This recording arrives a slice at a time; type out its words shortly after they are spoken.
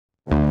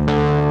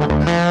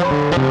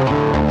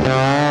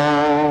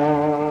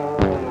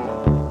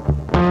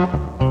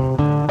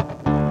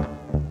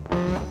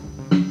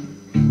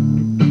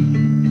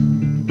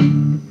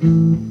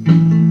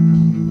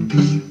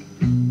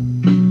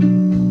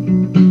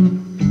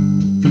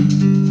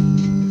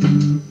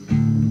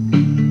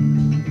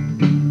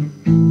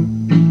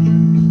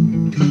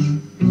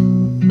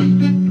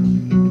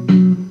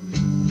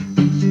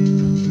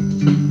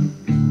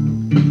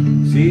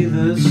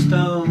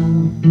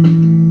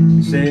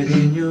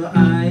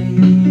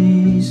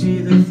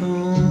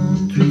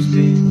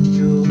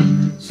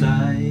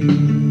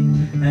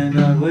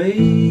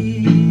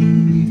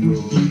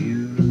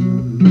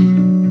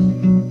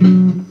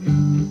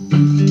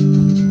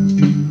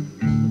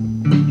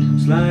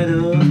sleight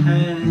of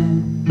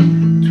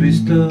hand,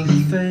 twist of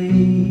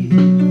fate,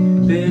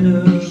 bit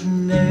of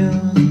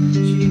nails,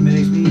 she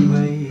makes me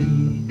wait,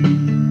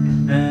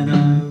 and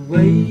I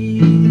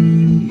wait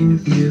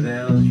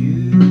without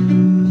you,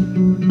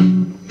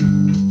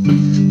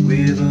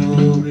 with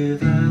or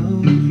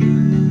without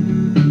you,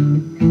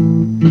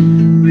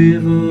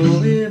 with or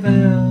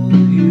without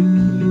you.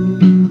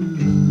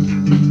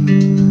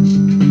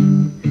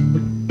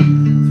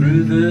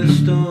 Through the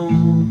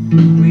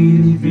storm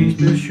we've reached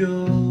the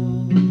shore.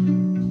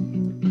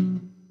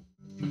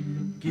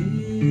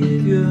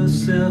 Give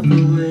yourself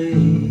away,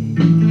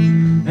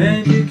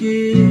 and you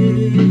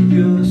give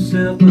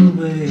yourself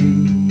away,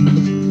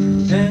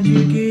 and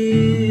you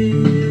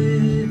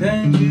give,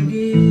 and you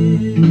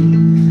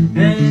give,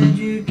 and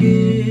you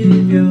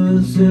give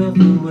yourself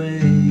away.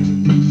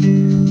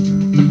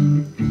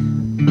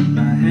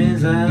 My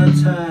hands are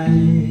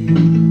tied,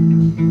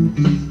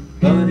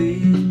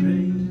 body's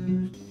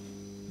bruised.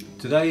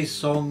 Today's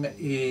song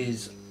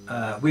is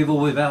With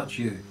or Without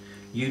You,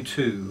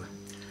 U2.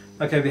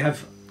 Okay, we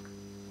have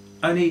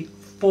only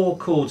 4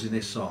 chords in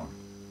this song,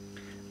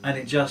 and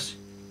it just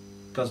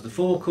does the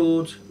 4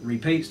 chords,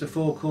 repeats the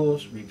 4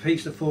 chords,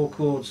 repeats the 4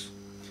 chords.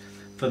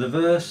 For the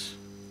verse,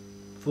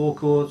 4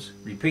 chords,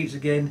 repeats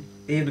again,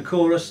 even the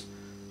chorus,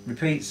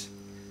 repeats,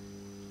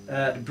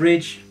 the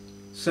bridge,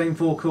 same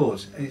 4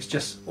 chords, and it's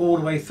just all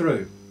the way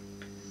through.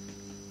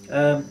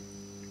 It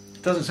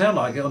doesn't sound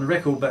like it on the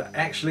record, but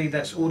actually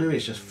that's all there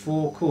is, just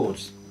 4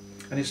 chords.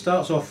 And it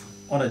starts off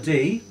on a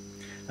D,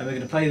 and we're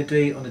going to play the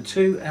D on the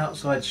 2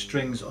 outside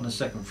strings on the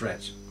 2nd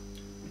fret.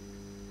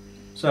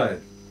 So,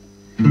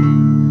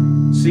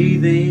 C,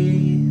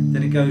 D,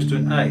 then it goes to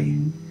an A,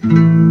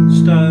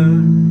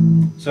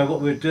 stone. So what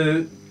we'd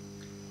do,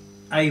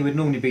 A would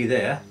normally be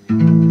there,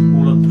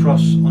 all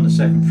across on the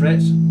 2nd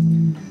fret,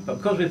 but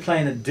because we're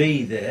playing a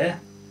D there,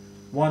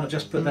 why not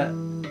just put that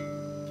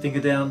finger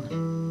down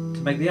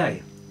to make the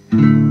A.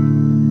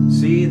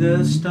 See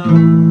the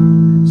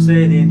stone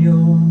set in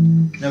your...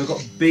 Now we've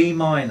got B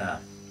minor.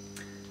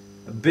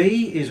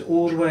 B is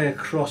all the way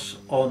across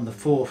on the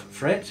 4th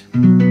fret,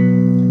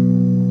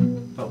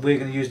 but we're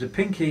going to use the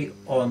pinky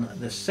on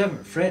the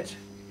 7th fret.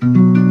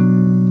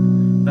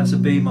 That's a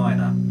B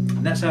minor,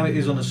 and that's how it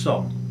is on the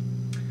song.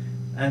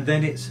 And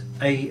then it's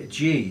a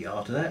G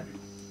after that.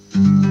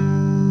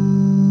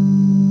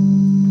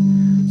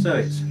 So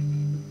it's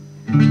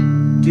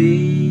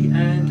D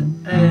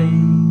and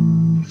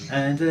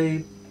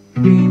a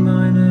B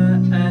minor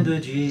and a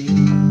G,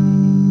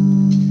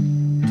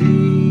 D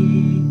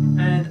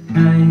and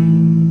A,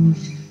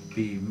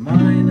 B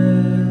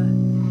minor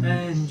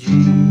and G.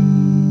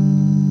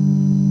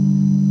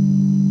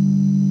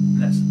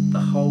 And that's the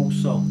whole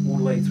song, all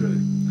the way through.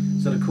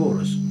 So the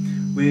chorus,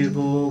 with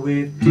or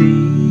with D,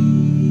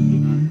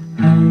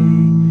 A,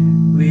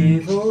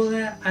 with or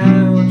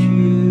without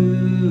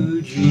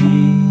you, G.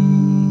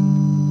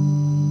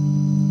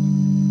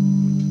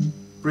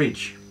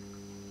 Bridge.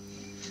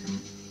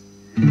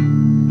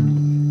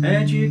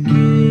 And you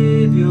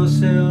give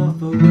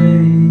yourself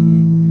away,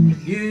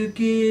 you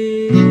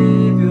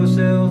give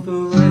yourself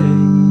away,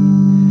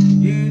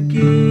 you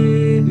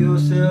give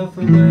yourself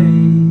away,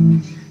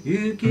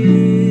 you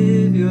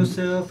give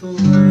yourself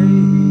away.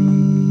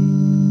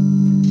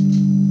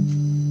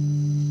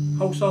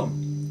 Whole song,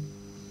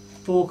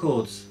 4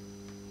 chords.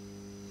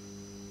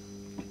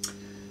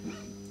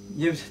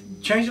 You've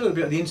changed a little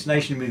bit of the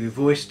intonation with your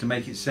voice to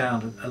make it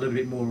sound a little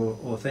bit more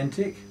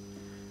authentic.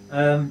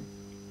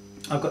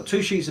 I've got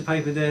 2 sheets of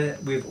paper there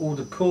with all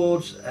the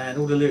chords and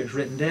all the lyrics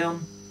written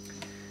down.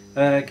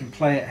 You can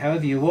play it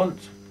however you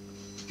want.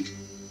 You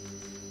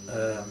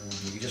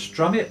can just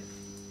strum it.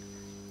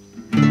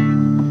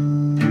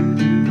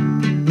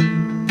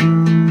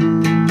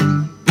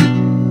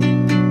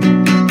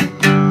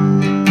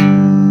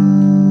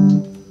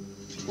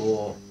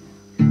 Or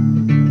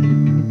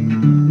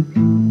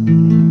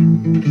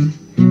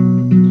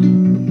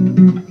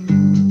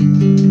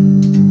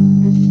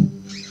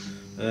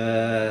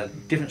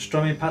different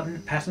strumming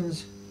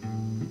patterns.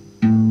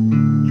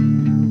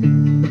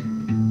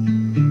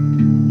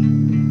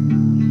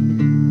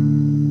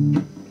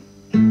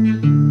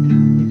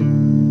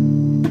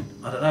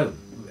 I don't know,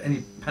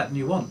 any pattern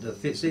you want that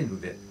fits in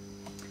with it.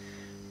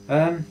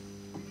 I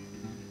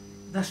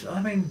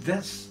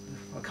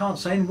can't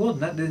say any more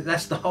than that.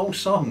 That's the whole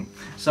song.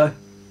 So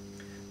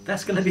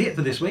that's going to be it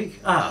for this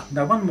week.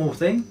 Now one more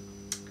thing.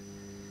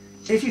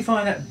 If you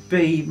find that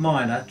B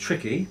minor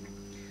tricky,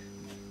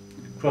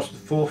 across the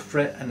 4th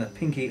fret and the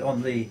pinky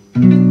on the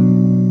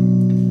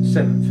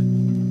 7th,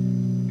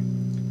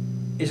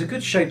 it's a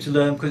good shape to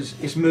learn because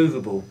it's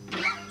movable,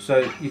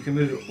 so you can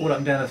move it all up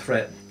and down the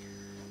fret.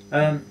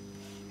 So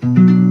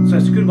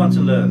it's a good one to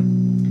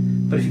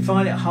learn. But if you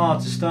find it hard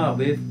to start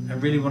with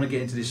and really want to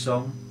get into this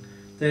song,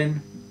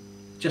 then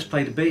just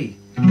play the B.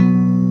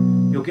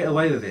 You'll get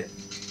away with it.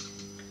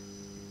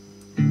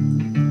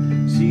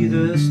 See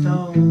the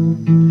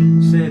stone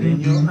set in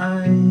your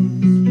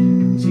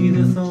eyes, see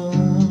the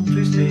thorn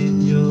twist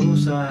in your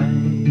side,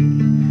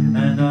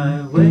 and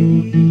I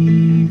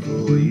wait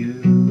for you,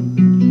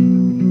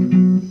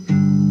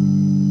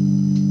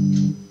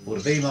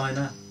 B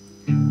minor.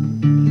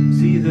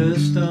 See the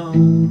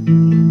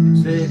stone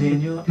set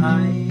in your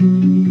eye,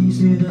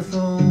 see the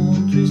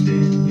thorn twist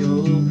in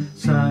your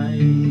side,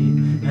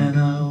 and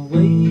I'll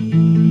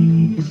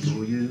wait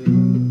for you.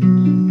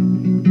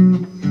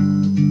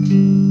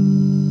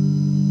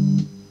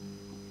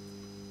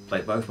 Play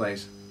it both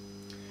ways.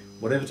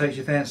 Whatever takes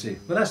your fancy.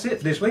 Well, that's it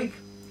for this week.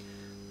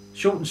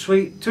 Short and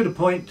sweet, to the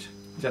point,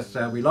 just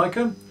how we like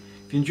them.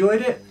 If you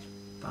enjoyed it,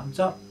 thumbs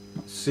up.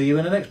 See you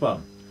in the next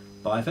one.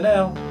 Bye for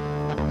now.